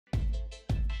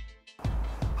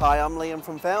Hi, I'm Liam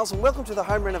from Fowles and welcome to the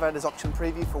Home Renovators Auction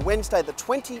Preview for Wednesday the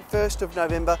 21st of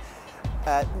November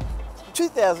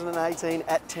 2018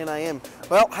 at 10 a.m.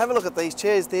 Well, have a look at these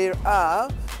chairs. There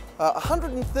are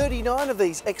 139 of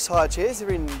these X-Hire chairs. They're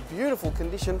in beautiful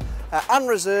condition,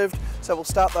 unreserved, so we'll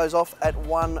start those off at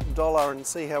 $1 and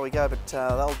see how we go, but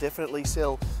they'll definitely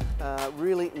sell.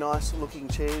 Really nice looking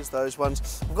chairs, those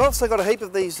ones. We've also got a heap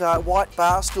of these white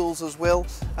bar stools as well,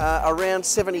 around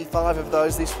 75 of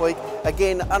those this week.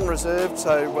 Again, unreserved,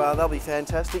 so they'll be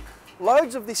fantastic.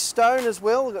 Loads of this stone as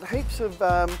well. We've got heaps of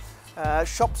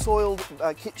shop soiled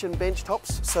kitchen bench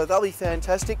tops, so they'll be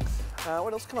fantastic.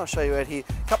 What else can I show you out here?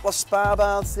 A couple of spa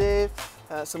baths there,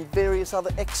 some various other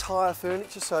X-Hire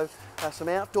furniture, so some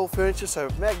outdoor furniture, so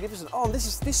magnificent. Oh, and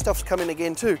this stuff's come in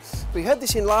again too. We had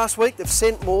this in last week, they've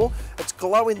sent more. It's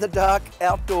glow-in-the-dark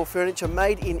outdoor furniture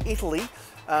made in Italy.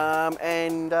 Yeah,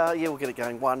 we'll get it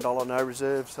going $1, no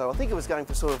reserve. So I think it was going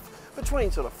for sort of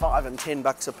between sort of $5 and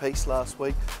 $10 a piece last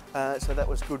week. So that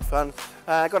was good fun.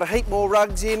 Got a heap more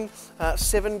rugs in,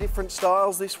 7 different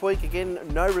styles this week. Again,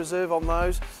 no reserve on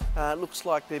those. Looks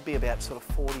like there'd be about sort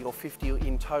of 40 or 50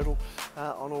 in total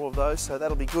on all of those. So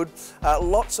that'll be good.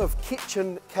 Lots of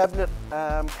kitchen cabinet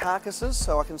carcasses.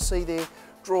 So I can see there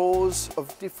drawers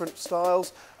of different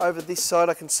styles. Over this side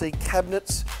I can see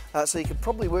cabinets, so you could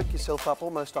probably work yourself up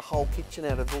almost a whole kitchen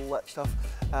out of all that stuff.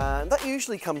 And that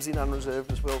usually comes in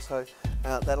unreserved as well, so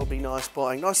that'll be nice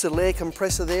buying. Nice little air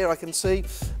compressor there I can see,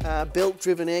 belt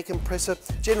driven air compressor.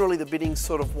 Generally the bidding's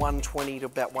sort of 120 to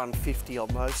about 150 on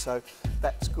those, so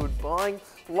that's good buying.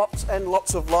 Lots and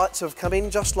lots of lights have come in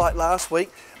just like last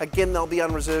week. Again, they'll be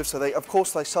unreserved, so of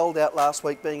course they sold out last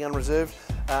week being unreserved.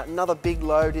 Another big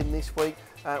load in this week.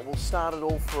 We'll start it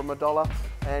all from $1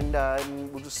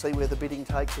 and we'll just see where the bidding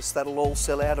takes us. That'll all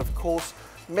sell out, of course.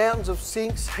 Mountains of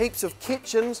sinks, heaps of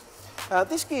kitchens.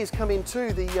 This gear's come in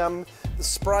too, the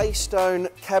spray stone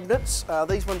cabinets.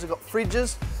 These ones have got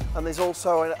fridges, and there's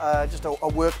also just a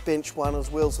workbench one as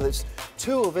well. So there's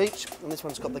 2 of each, and this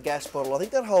one's got the gas bottle. I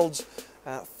think that holds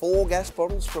 4 gas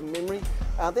bottles from memory.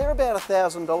 They're about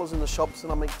 $1,000 in the shops,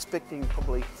 and I'm expecting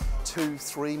probably $200,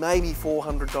 $300, maybe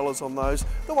 $400 on those.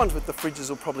 The ones with the fridges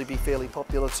will probably be fairly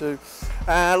popular too.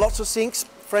 Lots of sinks,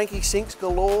 Frankie sinks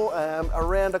galore.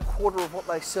 Around a quarter of what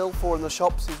they sell for in the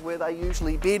shops is where they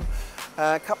usually bid.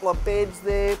 A couple of beds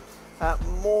there.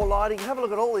 More lighting. Have a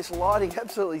look at all this lighting,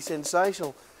 absolutely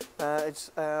sensational. It's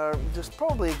just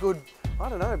probably a good, I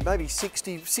don't know, maybe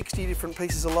 60 different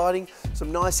pieces of lighting.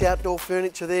 Some nice outdoor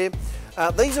furniture there.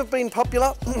 These have been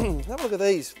popular. Have a look at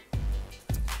these.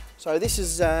 So this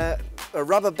is a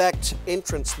rubber-backed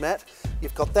entrance mat.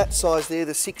 You've got that size there,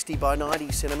 the 60 by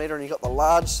 90 centimetre, and you've got the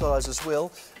large size as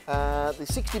well. The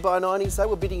 60 by 90s, they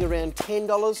were bidding around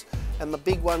 $10, and the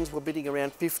big ones were bidding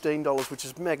around $15, which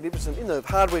is magnificent. In the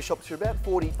hardware shops, you're about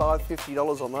 $45,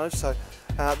 $50 on those, so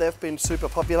they've been super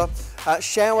popular.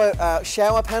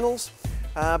 Shower panels,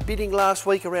 bidding last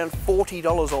week around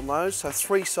 $40 on those, so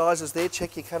 3 sizes there.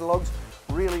 Check your catalogues.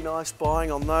 Really nice buying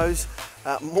on those.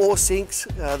 More sinks.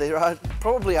 There are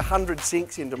probably 100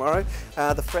 sinks in tomorrow.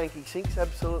 The Frankie sinks,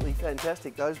 absolutely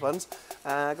fantastic, those ones.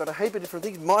 Got a heap of different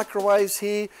things. Microwaves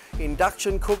here,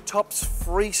 induction cooktops,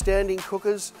 freestanding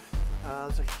cookers.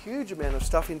 There's a huge amount of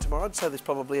stuff in tomorrow. I'd say there's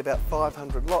probably about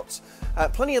 500 lots.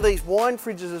 Plenty of these wine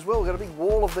fridges as well. We've got a big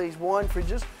wall of these wine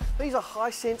fridges. These are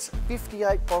Hisense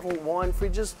 58 bottle wine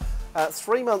fridges.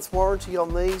 3 months warranty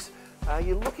on these.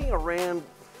 You're looking around,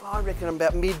 I reckon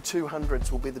about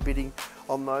mid-200s will be the bidding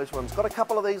on those ones. Got a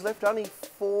couple of these left, only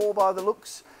 4 by the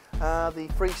looks. The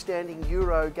freestanding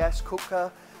Euro gas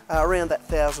cooker, around that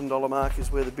 $1,000 mark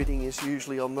is where the bidding is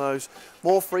usually on those.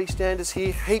 More freestanders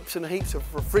here, heaps and heaps of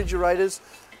refrigerators.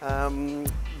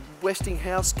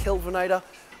 Westinghouse, Kelvinator,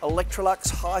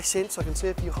 Electrolux, Hisense. I can see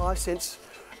a few Hisense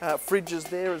fridges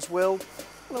there as well.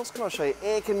 What else can I show you?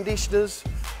 Air conditioners,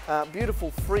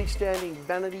 beautiful freestanding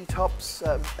vanity tops,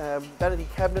 vanity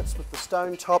cabinets with the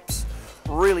stone tops.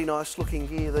 Really nice looking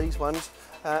gear, these ones.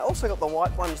 Also got the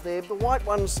white ones there. The white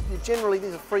ones, generally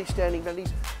these are freestanding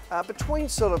vanities, between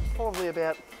sort of probably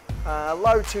about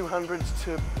low 200s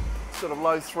to sort of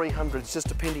low 300s, just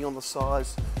depending on the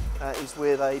size is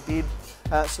where they bid.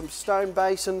 Some stone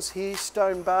basins here,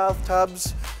 stone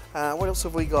bathtubs. What else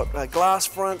have we got? Glass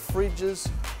front fridges.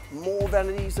 More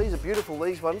vanities. These are beautiful,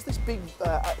 these ones. This big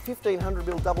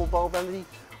 1500mm double bowl vanity,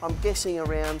 I'm guessing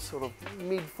around sort of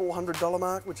mid $400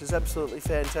 mark, which is absolutely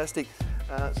fantastic.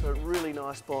 So really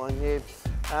nice buying there.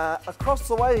 Across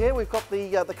the way here, we've got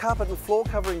the carpet and floor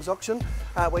coverings auction,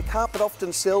 where carpet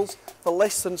often sells for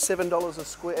less than $7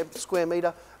 a square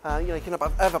metre. You know, you can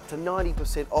have up to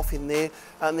 90% off in there.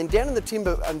 And then down in the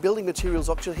timber and building materials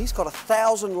auction, he's got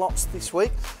 1,000 lots this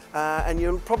week, and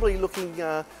you're probably looking,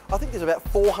 I think there's about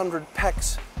 400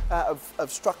 packs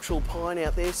of structural pine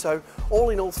out there. So all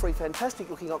in all, 3 fantastic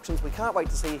looking auctions. We can't wait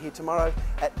to see you here tomorrow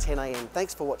at 10 a.m.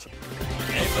 Thanks for watching.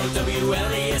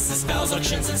 Fowles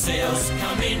Auctions and Sales.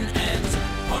 Come in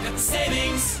and pocket the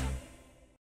savings.